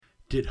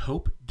Did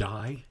hope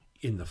die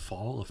in the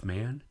fall of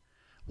man?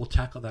 We'll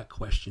tackle that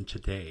question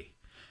today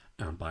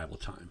on Bible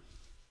Time.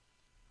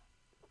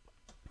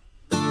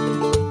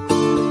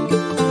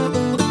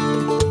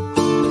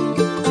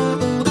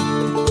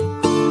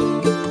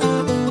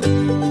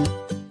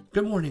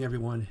 Good morning,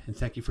 everyone, and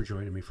thank you for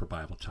joining me for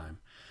Bible Time.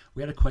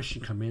 We had a question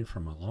come in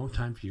from a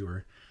longtime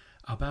viewer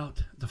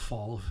about the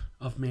fall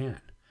of man.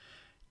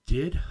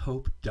 Did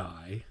hope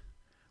die?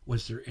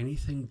 Was there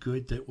anything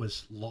good that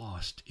was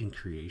lost in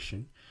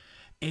creation?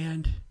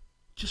 And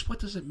just what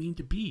does it mean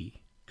to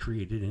be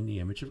created in the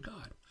image of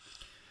God?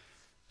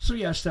 So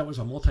yes, that was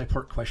a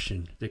multi-part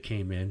question that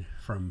came in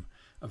from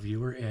a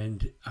viewer,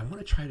 and I want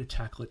to try to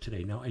tackle it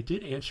today. Now, I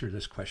did answer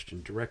this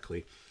question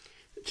directly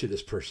to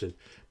this person,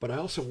 but I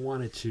also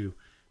wanted to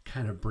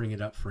kind of bring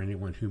it up for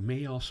anyone who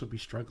may also be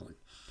struggling.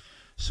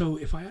 So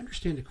if I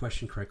understand the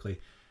question correctly,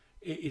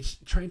 it's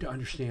trying to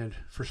understand,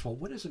 first of all,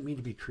 what does it mean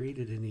to be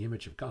created in the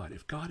image of God?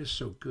 If God is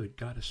so good,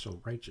 God is so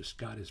righteous,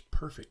 God is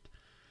perfect,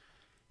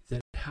 then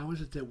how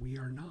is it that we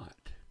are not?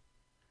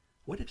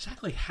 What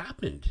exactly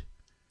happened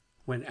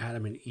when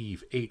Adam and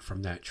Eve ate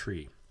from that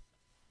tree?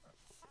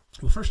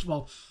 Well, first of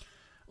all,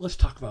 let's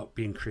talk about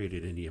being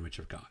created in the image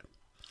of God.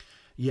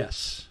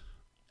 Yes,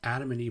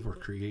 Adam and Eve were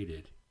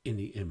created in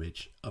the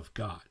image of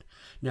God.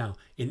 Now,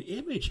 an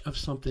image of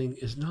something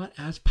is not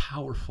as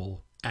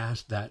powerful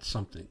as that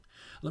something.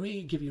 Let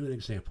me give you an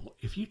example.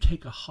 If you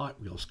take a Hot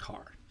Wheels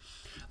car,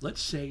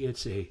 let's say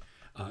it's a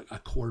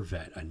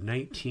Corvette, a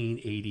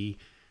 1980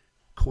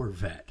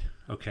 Corvette,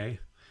 okay?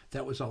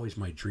 That was always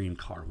my dream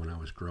car when I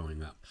was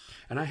growing up.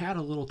 And I had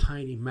a little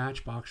tiny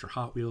Matchbox or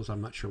Hot Wheels,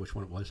 I'm not sure which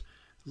one it was,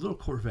 a little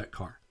Corvette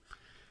car.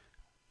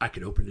 I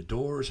could open the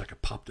doors, I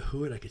could pop the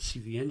hood, I could see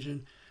the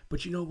engine.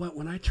 But you know what?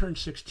 When I turned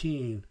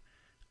 16,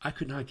 I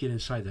could not get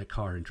inside that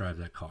car and drive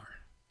that car.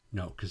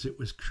 No, because it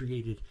was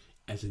created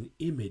as an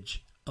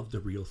image of the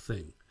real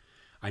thing.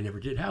 I never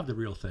did have the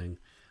real thing,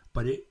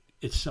 but it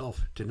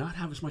itself did not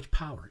have as much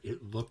power.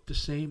 It looked the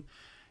same.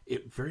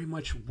 It very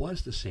much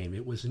was the same.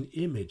 It was an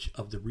image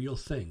of the real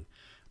thing,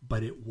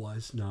 but it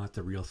was not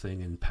the real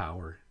thing in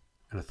power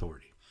and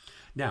authority.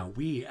 Now,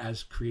 we,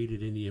 as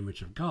created in the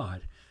image of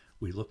God,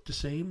 we look the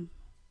same.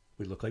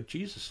 We look like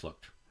Jesus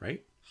looked,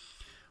 right?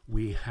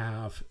 We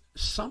have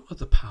some of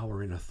the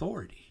power and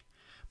authority,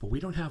 but we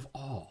don't have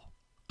all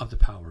of the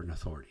power and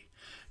authority.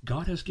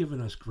 God has given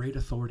us great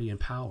authority and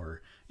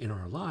power in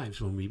our lives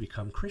when we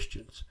become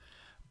Christians,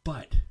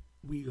 but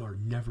we are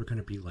never going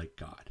to be like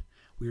God.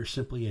 We are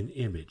simply an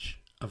image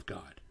of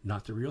God,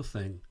 not the real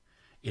thing,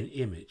 an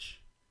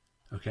image,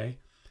 okay?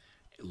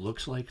 It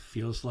looks like,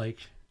 feels like,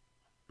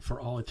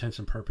 for all intents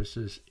and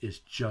purposes, is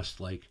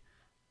just like,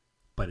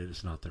 but it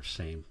is not the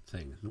same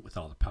thing with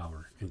all the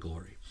power and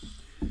glory.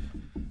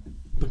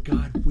 But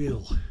God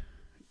will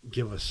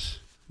give us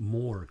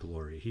more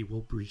glory. He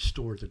will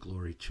restore the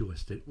glory to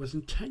us that it was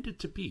intended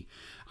to be.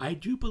 I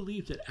do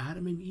believe that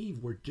Adam and Eve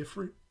were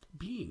different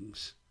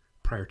beings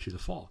prior to the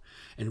fall.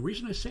 And the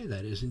reason I say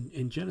that is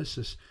in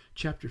Genesis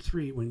chapter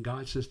 3, when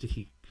God says that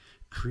he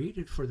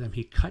created for them,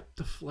 he cut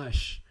the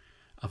flesh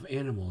of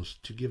animals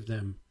to give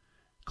them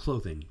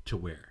clothing to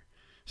wear.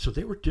 So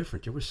they were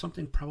different. There was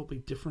something probably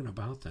different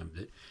about them,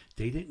 that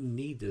they didn't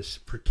need this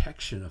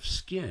protection of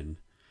skin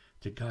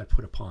that God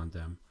put upon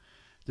them,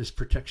 this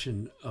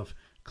protection of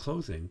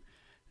clothing,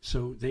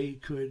 so they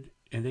could,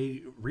 and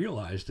they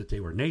realized that they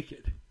were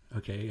naked,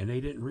 okay, and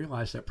they didn't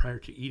realize that prior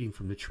to eating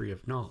from the tree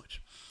of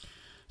knowledge.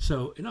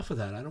 So enough of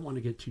that. I don't want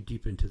to get too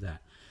deep into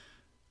that.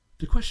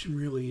 The question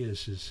really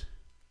is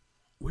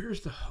where's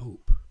the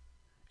hope?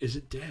 Is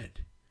it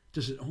dead?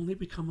 Does it only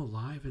become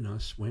alive in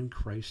us when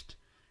Christ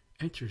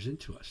enters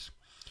into us?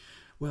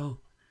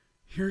 Well,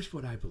 here's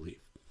what I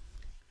believe.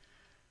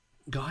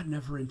 God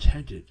never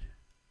intended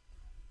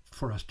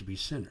for us to be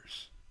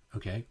sinners,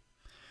 okay?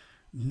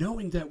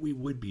 Knowing that we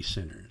would be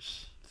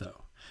sinners,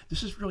 though,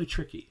 this is really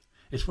tricky.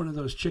 It's one of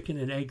those chicken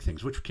and egg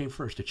things. Which came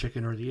first, the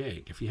chicken or the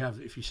egg? If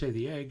you say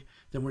the egg,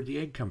 then where'd the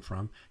egg come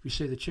from? If you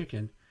say the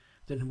chicken,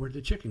 then where'd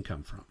the chicken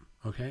come from?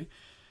 Okay?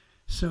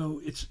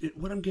 So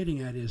what I'm getting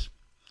at is,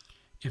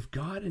 if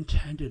God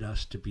intended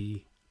us to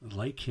be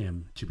like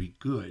him, to be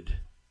good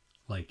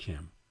like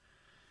him,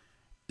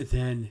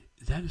 then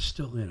that is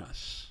still in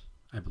us,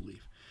 I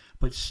believe.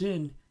 But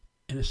sin,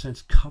 in a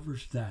sense,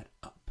 covers that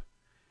up.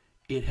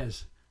 It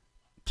has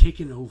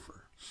taken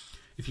over.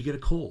 If you get a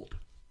cold,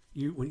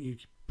 when you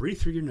breathe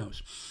through your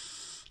nose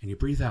and you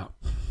breathe out,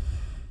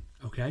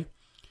 okay?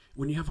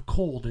 When you have a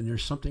cold and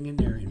there's something in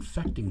there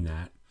infecting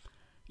that,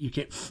 you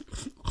can't,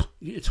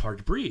 it's hard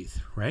to breathe,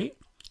 right?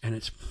 And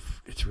it's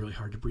really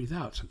hard to breathe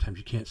out. Sometimes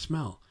you can't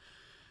smell.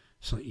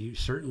 So you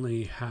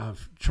certainly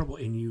have trouble,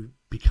 and you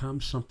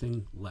become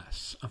something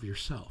less of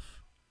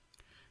yourself.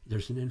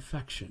 There's an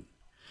infection.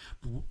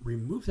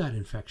 Remove that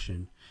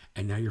infection,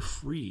 and now you're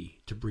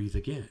free to breathe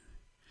again.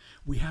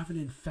 We have an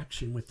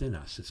infection within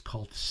us. It's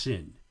called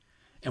sin.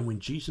 And when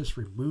Jesus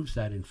removes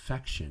that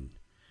infection,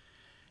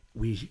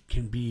 we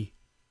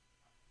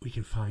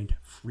can find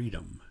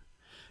freedom.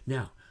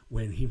 Now,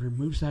 when he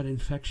removes that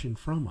infection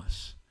from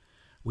us,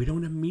 we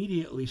don't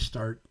immediately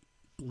start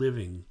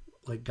living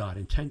like God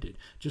intended.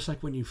 Just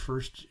like when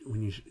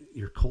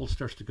your cold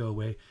starts to go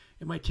away,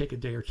 it might take a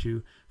day or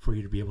two for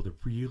you to be able to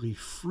really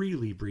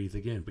freely breathe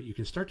again, but you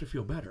can start to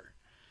feel better.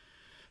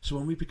 So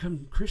when we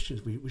become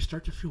Christians, we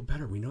start to feel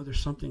better. We know there's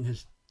something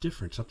has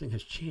different, something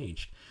has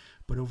changed.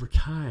 But over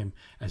time,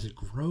 as it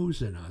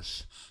grows in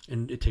us,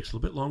 and it takes a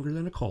little bit longer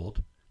than a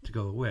cold to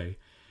go away,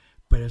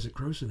 but as it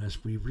grows in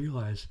us, we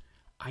realize,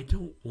 I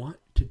don't want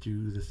to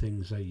do the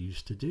things I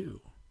used to do.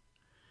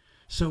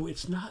 So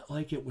it's not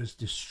like it was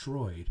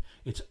destroyed.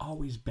 It's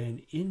always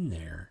been in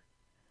there.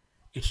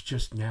 It's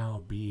just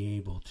now being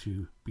able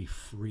to be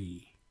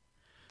free.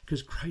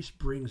 Because Christ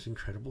brings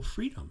incredible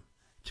freedom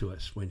to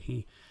us when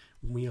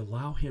we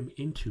allow him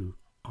into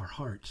our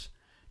hearts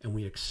and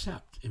we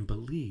accept and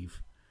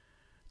believe.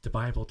 The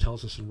Bible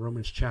tells us in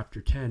Romans chapter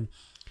 10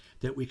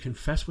 that we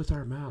confess with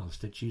our mouths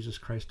that Jesus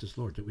Christ is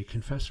Lord, that we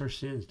confess our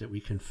sins, that we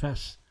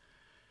confess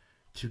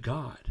to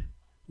God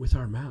with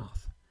our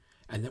mouth,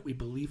 and that we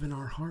believe in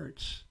our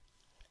hearts,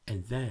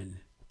 and then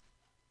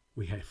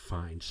we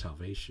find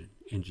salvation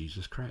in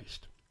Jesus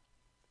Christ.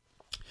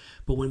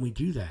 But when we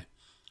do that,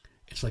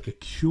 it's like a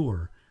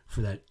cure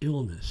for that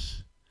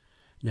illness.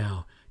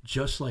 Now,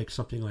 just like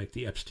something like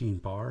the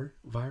Epstein-Barr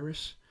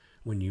virus,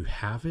 when you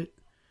have it,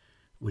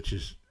 which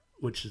is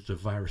the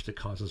virus that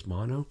causes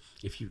mono,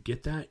 if you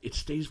get that, it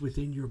stays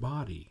within your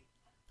body,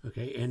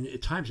 okay? And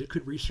at times it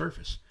could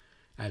resurface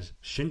as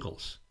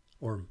shingles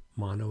or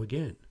mono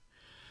again.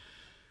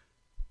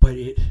 But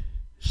it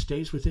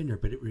stays within there,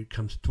 but it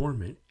becomes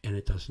dormant and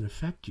it doesn't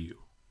affect you.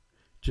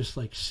 Just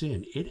like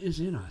sin, it is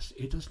in us.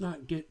 It does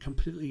not get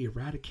completely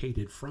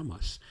eradicated from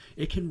us.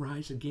 It can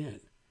rise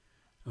again,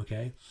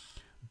 okay?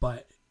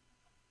 But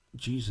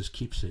Jesus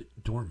keeps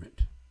it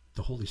dormant.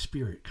 The Holy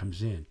Spirit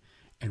comes in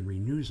and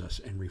renews us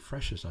and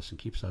refreshes us and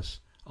keeps us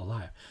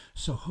alive.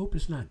 So hope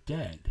is not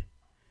dead.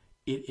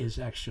 It is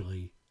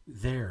actually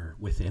there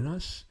within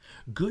us.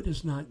 Good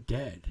is not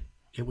dead.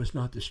 It was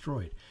not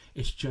destroyed.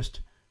 It's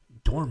just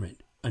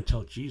dormant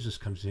until Jesus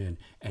comes in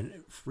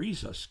and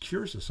frees us,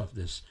 cures us of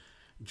this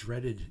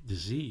dreaded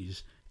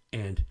disease.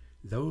 And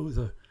though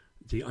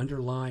the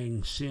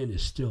underlying sin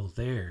is still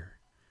there,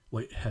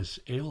 what has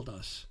ailed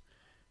us,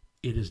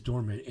 it is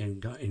dormant.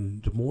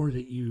 And the more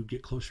that you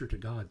get closer to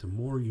God, the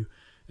more you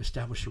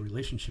establish a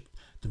relationship,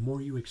 the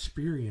more you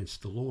experience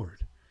the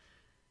Lord,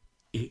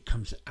 it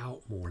comes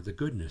out more, the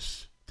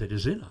goodness that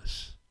is in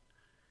us.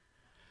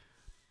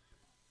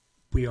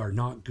 We are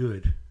not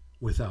good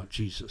without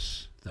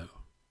Jesus,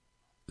 though.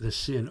 The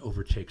sin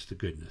overtakes the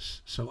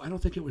goodness. So I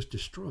don't think it was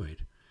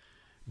destroyed,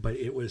 but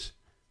it was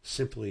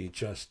simply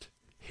just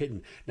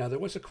hidden. Now, there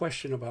was a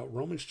question about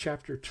Romans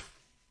chapter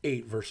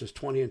 8, verses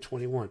 20 and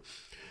 21.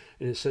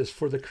 And it says,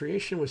 "For the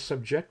creation was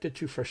subjected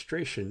to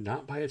frustration,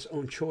 not by its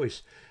own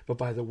choice, but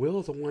by the will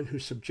of the one who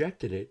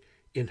subjected it,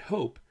 in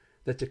hope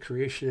that the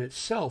creation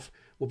itself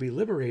will be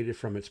liberated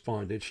from its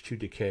bondage to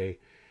decay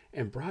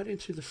and brought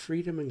into the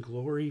freedom and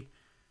glory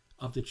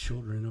of the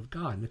children of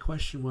God." And the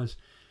question was,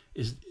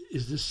 is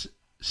this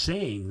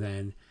saying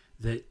then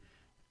that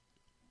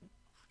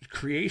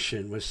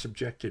creation was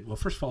subjected? Well,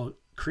 first of all,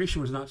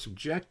 creation was not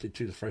subjected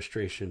to the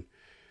frustration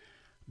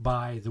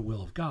by the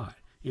will of God.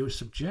 It was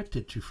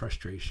subjected to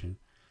frustration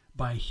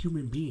by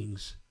human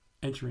beings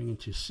entering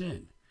into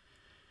sin.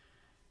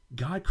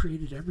 God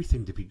created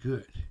everything to be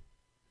good.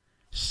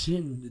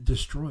 Sin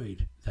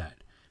destroyed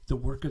that. The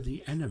work of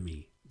the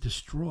enemy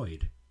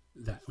destroyed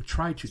that, or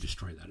tried to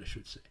destroy that, I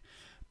should say.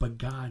 But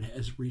God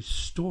is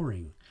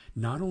restoring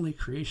not only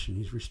creation,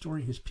 he's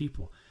restoring his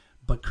people,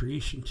 but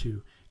creation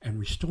too, and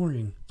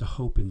restoring the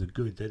hope and the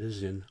good that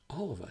is in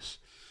all of us.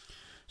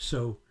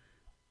 So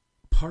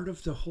part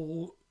of the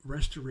whole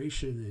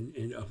restoration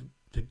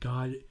that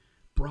God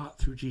brought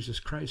through Jesus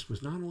Christ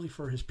was not only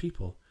for his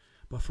people,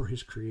 but for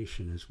his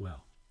creation as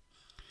well.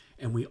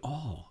 And we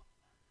all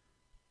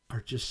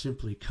are just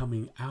simply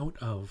coming out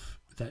of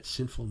that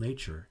sinful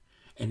nature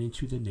and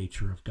into the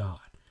nature of God,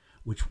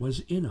 which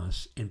was in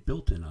us and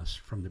built in us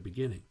from the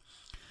beginning.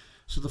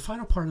 So the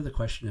final part of the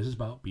question is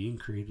about being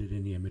created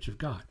in the image of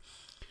God.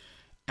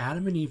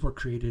 Adam and Eve were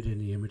created in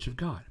the image of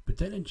God. But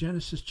then in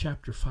Genesis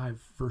chapter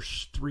 5,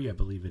 verse 3, I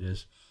believe it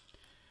is,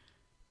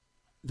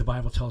 the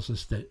Bible tells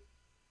us that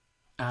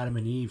Adam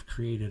and Eve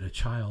created a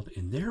child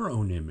in their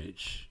own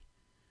image.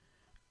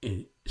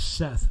 And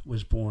Seth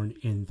was born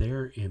in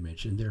their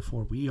image, and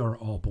therefore we are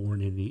all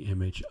born in the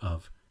image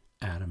of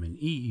Adam and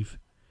Eve,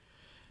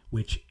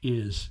 which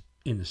is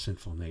in the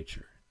sinful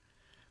nature.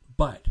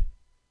 But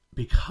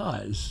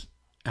because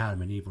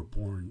Adam and Eve were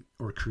born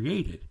or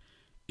created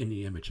in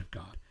the image of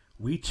God,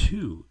 we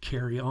too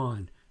carry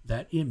on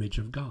that image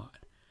of God.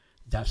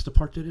 That's the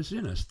part that is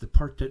in us, the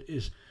part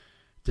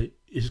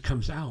that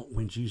comes out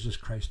when Jesus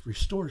Christ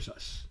restores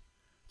us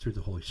through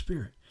the Holy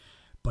Spirit.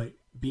 But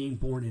being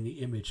born in the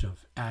image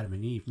of Adam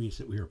and Eve means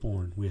that we are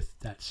born with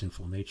that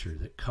sinful nature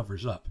that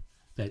covers up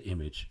that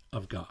image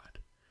of God.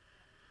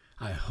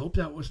 I hope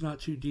that was not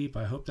too deep.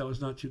 I hope that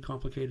was not too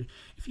complicated.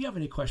 If you have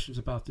any questions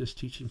about this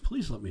teaching,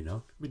 please let me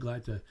know. I'd be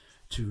glad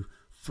to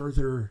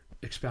further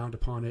expound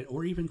upon it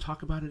or even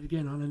talk about it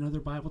again on another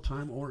Bible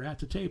time or at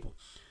the table.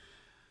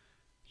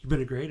 You've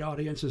been a great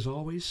audience as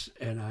always,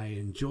 and I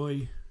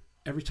enjoy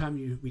every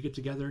time we get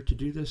together to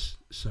do this.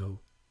 So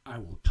I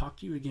will talk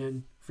to you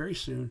again very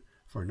soon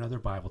for another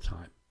Bible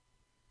time.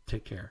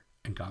 Take care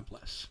and God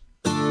bless.